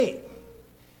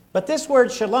But this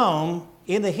word shalom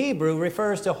in the Hebrew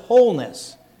refers to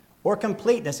wholeness or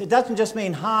completeness. It doesn't just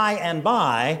mean hi and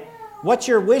bye. What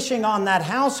you're wishing on that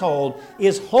household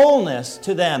is wholeness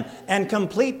to them and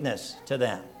completeness to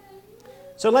them.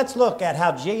 So let's look at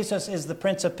how Jesus is the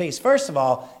Prince of Peace. First of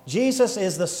all, Jesus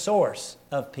is the source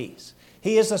of peace.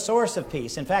 He is the source of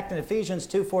peace. In fact, in Ephesians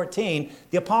 2:14,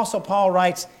 the Apostle Paul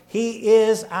writes, He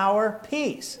is our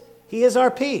peace. He is our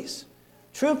peace.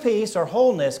 True peace or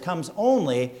wholeness comes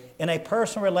only in a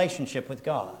personal relationship with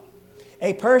God.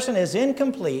 A person is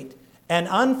incomplete and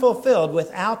unfulfilled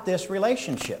without this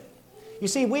relationship. You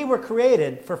see, we were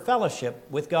created for fellowship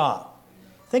with God.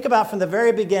 Think about from the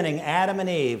very beginning, Adam and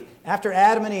Eve. After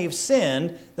Adam and Eve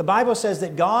sinned, the Bible says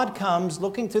that God comes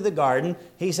looking through the garden.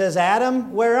 He says,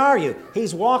 Adam, where are you?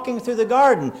 He's walking through the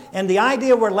garden. And the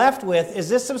idea we're left with is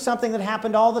this was something that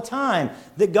happened all the time,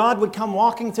 that God would come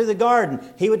walking through the garden.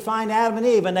 He would find Adam and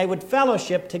Eve, and they would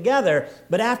fellowship together.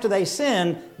 But after they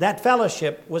sinned, that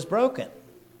fellowship was broken.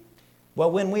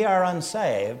 Well, when we are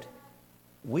unsaved,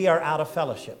 we are out of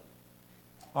fellowship.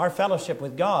 Our fellowship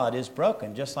with God is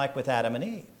broken, just like with Adam and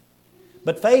Eve.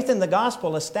 But faith in the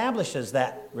gospel establishes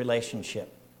that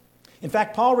relationship. In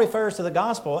fact, Paul refers to the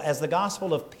gospel as the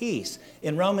gospel of peace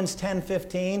in Romans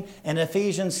 10:15 and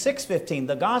Ephesians 6:15,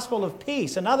 the gospel of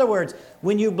peace. In other words,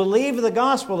 when you believe the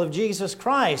gospel of Jesus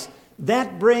Christ,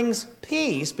 that brings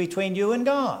peace between you and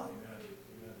God.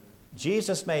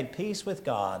 Jesus made peace with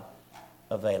God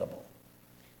available.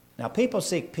 Now, people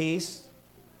seek peace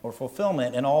or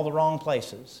fulfillment in all the wrong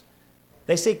places.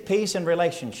 They seek peace in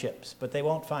relationships, but they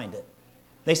won't find it.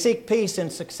 They seek peace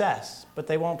in success, but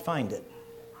they won't find it.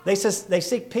 They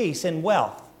seek peace in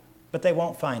wealth, but they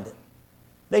won't find it.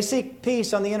 They seek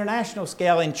peace on the international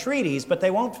scale in treaties, but they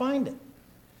won't find it.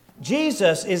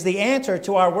 Jesus is the answer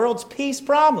to our world's peace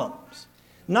problems.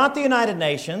 Not the United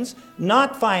Nations,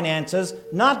 not finances,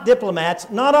 not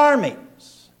diplomats, not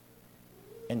armies.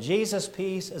 And Jesus'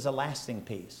 peace is a lasting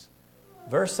peace.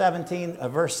 Verse 7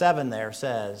 there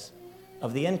says,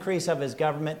 of the increase of his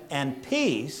government and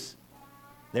peace,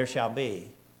 there shall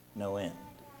be no end.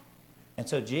 And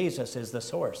so Jesus is the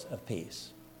source of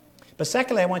peace. But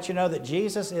secondly, I want you to know that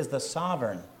Jesus is the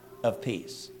sovereign of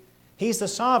peace. He's the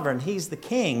sovereign, he's the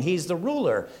king, he's the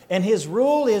ruler, and his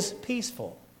rule is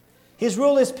peaceful. His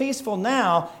rule is peaceful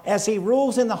now as he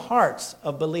rules in the hearts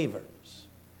of believers.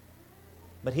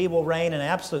 But he will reign in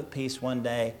absolute peace one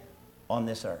day on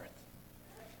this earth.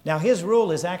 Now, his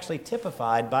rule is actually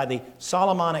typified by the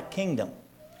Solomonic kingdom.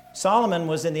 Solomon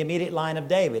was in the immediate line of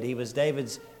David. He was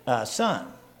David's son.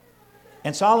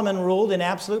 And Solomon ruled in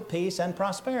absolute peace and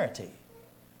prosperity.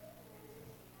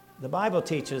 The Bible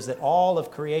teaches that all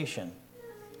of creation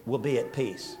will be at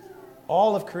peace.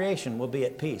 All of creation will be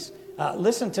at peace.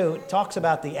 It talks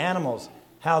about the animals,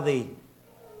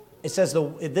 it says,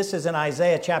 this is in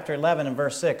Isaiah chapter 11 and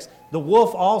verse 6. The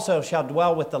wolf also shall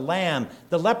dwell with the lamb.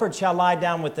 The leopard shall lie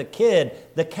down with the kid.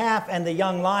 The calf and the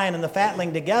young lion and the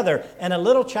fatling together. And a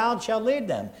little child shall lead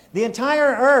them. The entire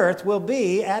earth will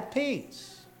be at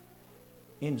peace.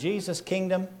 In Jesus'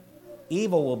 kingdom,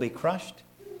 evil will be crushed.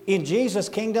 In Jesus'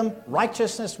 kingdom,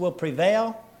 righteousness will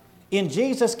prevail. In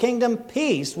Jesus' kingdom,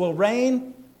 peace will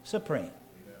reign supreme.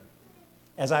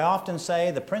 As I often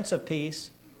say, the Prince of Peace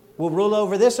will rule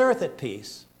over this earth at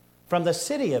peace from the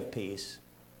city of peace,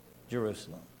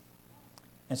 Jerusalem.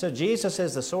 And so Jesus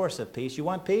is the source of peace. You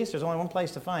want peace? There's only one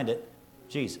place to find it,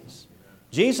 Jesus.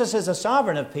 Jesus is the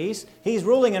sovereign of peace. He's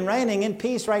ruling and reigning in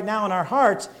peace right now in our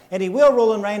hearts, and he will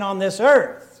rule and reign on this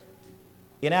earth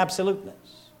in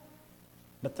absoluteness.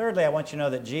 But thirdly, I want you to know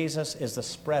that Jesus is the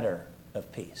spreader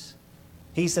of peace.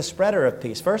 He's the spreader of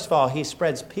peace. First of all, he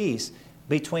spreads peace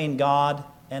between God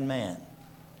and man.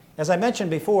 As I mentioned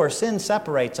before, sin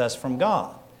separates us from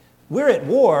God. We're at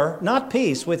war, not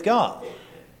peace, with God.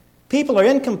 People are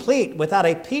incomplete without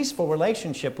a peaceful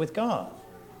relationship with God.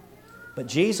 But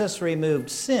Jesus removed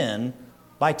sin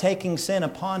by taking sin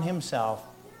upon himself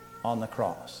on the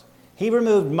cross. He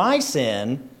removed my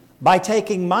sin by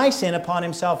taking my sin upon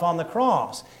himself on the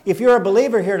cross. If you're a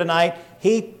believer here tonight,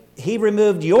 he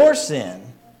removed your sin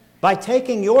by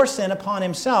taking your sin upon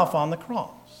himself on the cross.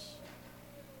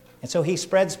 And so he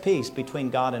spreads peace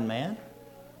between God and man.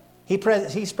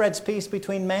 He spreads peace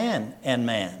between man and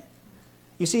man.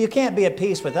 You see, you can't be at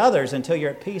peace with others until you're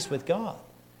at peace with God.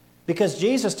 Because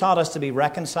Jesus taught us to be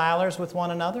reconcilers with one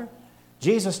another.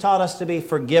 Jesus taught us to be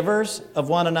forgivers of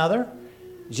one another.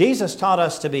 Jesus taught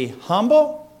us to be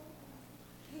humble.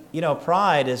 You know,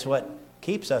 pride is what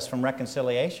keeps us from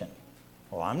reconciliation.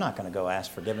 Well, I'm not going to go ask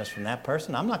forgiveness from that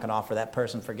person. I'm not going to offer that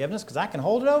person forgiveness because I can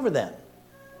hold it over them.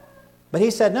 But he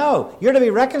said, no, you're to be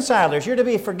reconcilers, you're to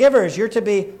be forgivers, you're to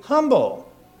be humble.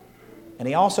 And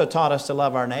he also taught us to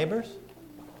love our neighbors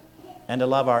and to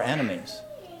love our enemies.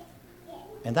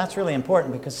 And that's really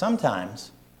important because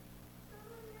sometimes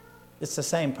it's the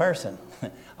same person.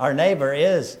 Our neighbor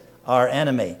is our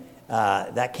enemy.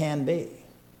 That can be.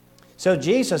 So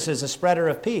Jesus is a spreader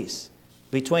of peace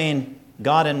between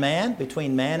God and man,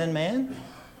 between man and man.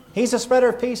 He's a spreader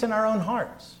of peace in our own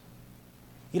hearts.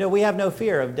 You know, we have no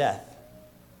fear of death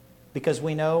because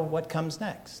we know what comes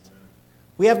next.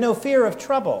 We have no fear of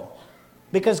trouble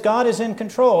because God is in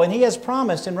control, and He has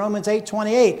promised in Romans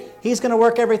 8:28, He's going to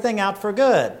work everything out for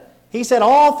good. He said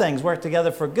all things work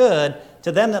together for good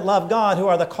to them that love God, who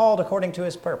are the called according to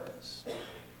His purpose.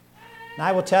 And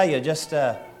I will tell you, just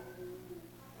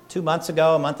 2 months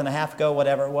ago, a month and a half ago,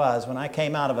 whatever it was, when I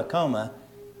came out of a coma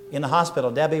in the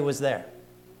hospital, Debbie was there.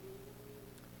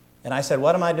 And I said,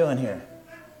 "What am I doing here?"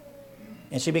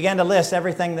 And she began to list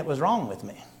everything that was wrong with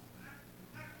me.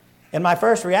 And my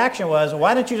first reaction was,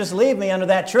 "Why don't you just leave me under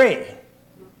that tree?"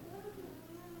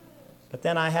 But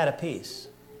then I had a peace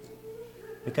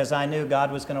because I knew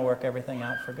God was going to work everything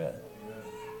out for good.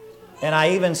 And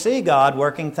I even see God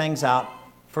working things out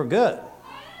for good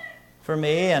for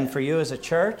me and for you as a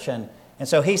church. And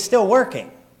so He's still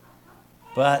working.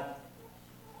 But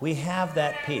we have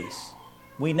that peace.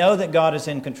 We know that God is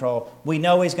in control. We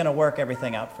know He's going to work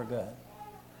everything out for good.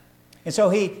 And so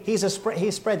He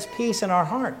spreads peace in our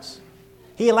hearts.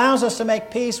 He allows us to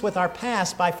make peace with our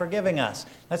past by forgiving us.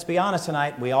 Let's be honest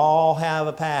tonight, we all have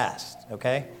a past,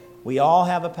 okay? We all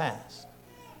have a past.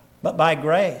 But by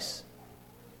grace,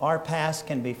 our past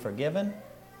can be forgiven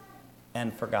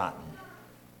and forgotten.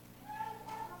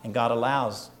 And God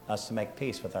allows us to make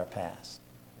peace with our past.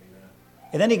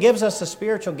 And then He gives us the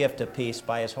spiritual gift of peace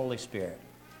by His Holy Spirit.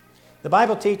 The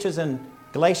Bible teaches in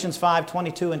Galatians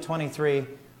 5:22 and 23,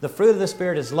 the fruit of the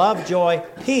Spirit is love, joy,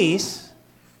 peace,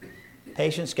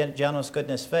 patience, gentleness,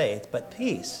 goodness, faith, but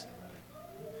peace.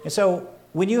 And so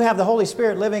when you have the Holy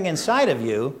Spirit living inside of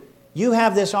you, you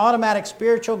have this automatic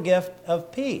spiritual gift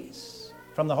of peace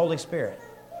from the Holy Spirit.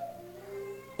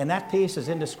 And that peace is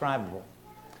indescribable.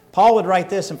 Paul would write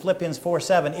this in Philippians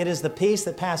 4:7, it is the peace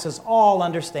that passes all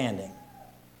understanding.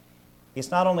 It's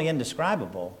not only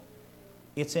indescribable,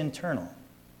 it's internal.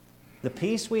 The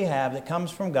peace we have that comes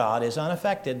from God is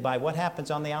unaffected by what happens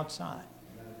on the outside.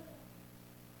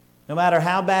 No matter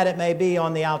how bad it may be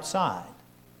on the outside,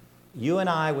 you and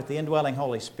I, with the indwelling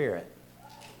Holy Spirit,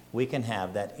 we can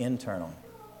have that internal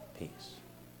peace.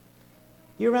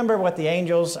 You remember what the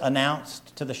angels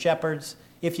announced to the shepherds?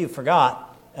 If you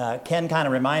forgot, Ken kind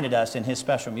of reminded us in his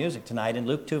special music tonight in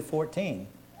Luke 2:14.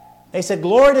 They said,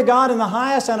 "Glory to God in the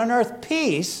highest, and on earth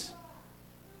peace,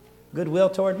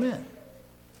 goodwill toward men."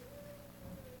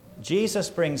 Jesus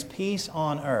brings peace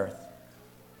on earth,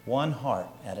 one heart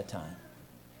at a time.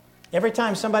 Every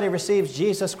time somebody receives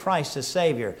Jesus Christ as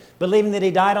Savior, believing that He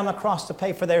died on the cross to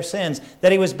pay for their sins,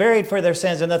 that He was buried for their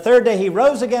sins, and the third day He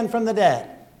rose again from the dead,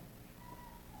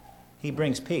 He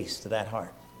brings peace to that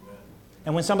heart.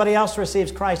 And when somebody else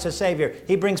receives Christ as Savior,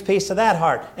 He brings peace to that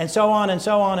heart, and so on and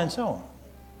so on and so on.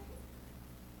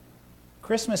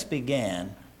 Christmas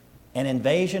began an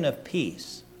invasion of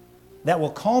peace that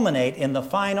will culminate in the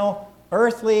final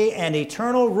earthly and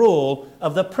eternal rule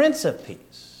of the Prince of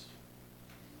Peace.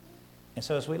 And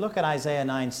so as we look at Isaiah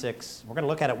 9:6, we're going to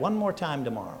look at it one more time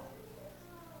tomorrow.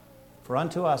 For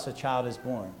unto us a child is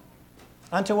born.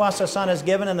 Unto us a son is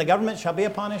given, and the government shall be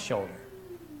upon His shoulder.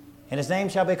 And His name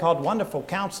shall be called Wonderful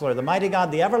Counselor, the Mighty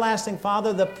God, the Everlasting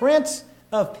Father, the Prince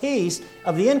of Peace.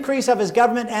 Of the increase of His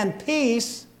government and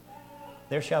peace,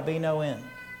 there shall be no end.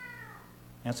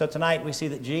 And so tonight we see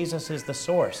that Jesus is the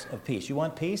source of peace. You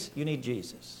want peace? You need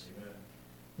Jesus. Amen.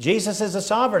 Jesus is the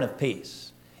sovereign of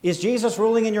peace. Is Jesus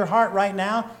ruling in your heart right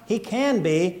now? He can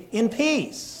be in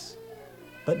peace.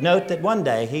 But note that one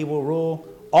day He will rule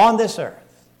on this earth.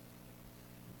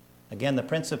 Again, the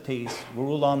Prince of Peace will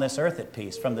rule on this earth at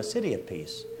peace from the city of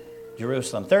peace,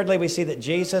 Jerusalem. Thirdly, we see that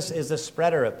Jesus is the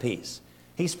spreader of peace.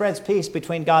 He spreads peace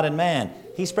between God and man.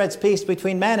 He spreads peace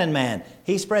between man and man.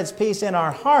 He spreads peace in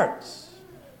our hearts.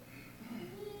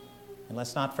 And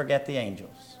let's not forget the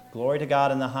angels. Glory to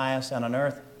God in the highest, and on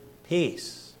earth,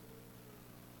 peace,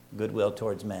 goodwill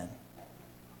towards men.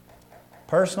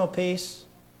 Personal peace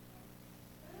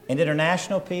and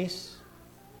international peace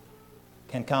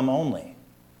can come only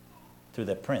through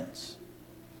the Prince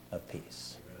of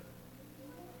Peace.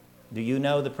 Do you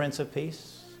know the Prince of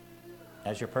Peace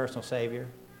as your personal Savior?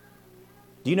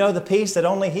 Do you know the peace that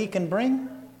only He can bring?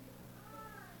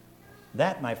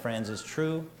 That, my friends, is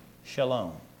true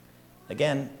shalom.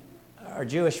 Again, our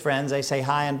Jewish friends, they say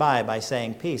hi and bye by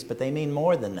saying peace, but they mean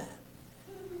more than that.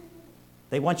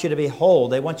 They want you to be whole.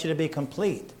 They want you to be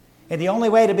complete. And the only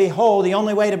way to be whole, the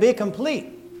only way to be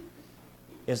complete,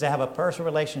 is to have a personal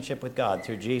relationship with God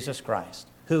through Jesus Christ,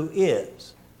 who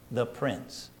is the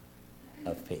Prince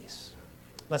of Peace.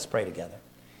 Let's pray together.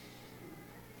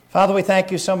 Father, we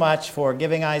thank you so much for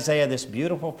giving Isaiah this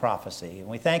beautiful prophecy. And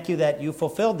we thank you that you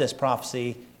fulfilled this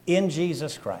prophecy in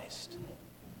Jesus Christ.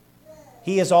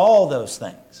 He is all those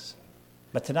things.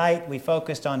 But tonight we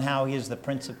focused on how he is the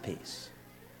Prince of Peace.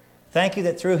 Thank you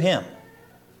that through him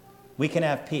we can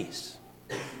have peace,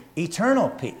 eternal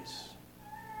peace.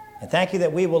 And thank you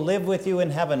that we will live with you in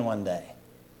heaven one day,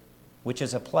 which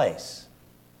is a place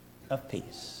of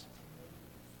peace.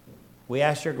 We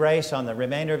ask your grace on the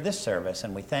remainder of this service,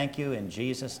 and we thank you in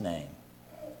Jesus' name.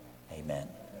 Amen.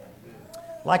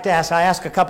 I'd like to ask a couple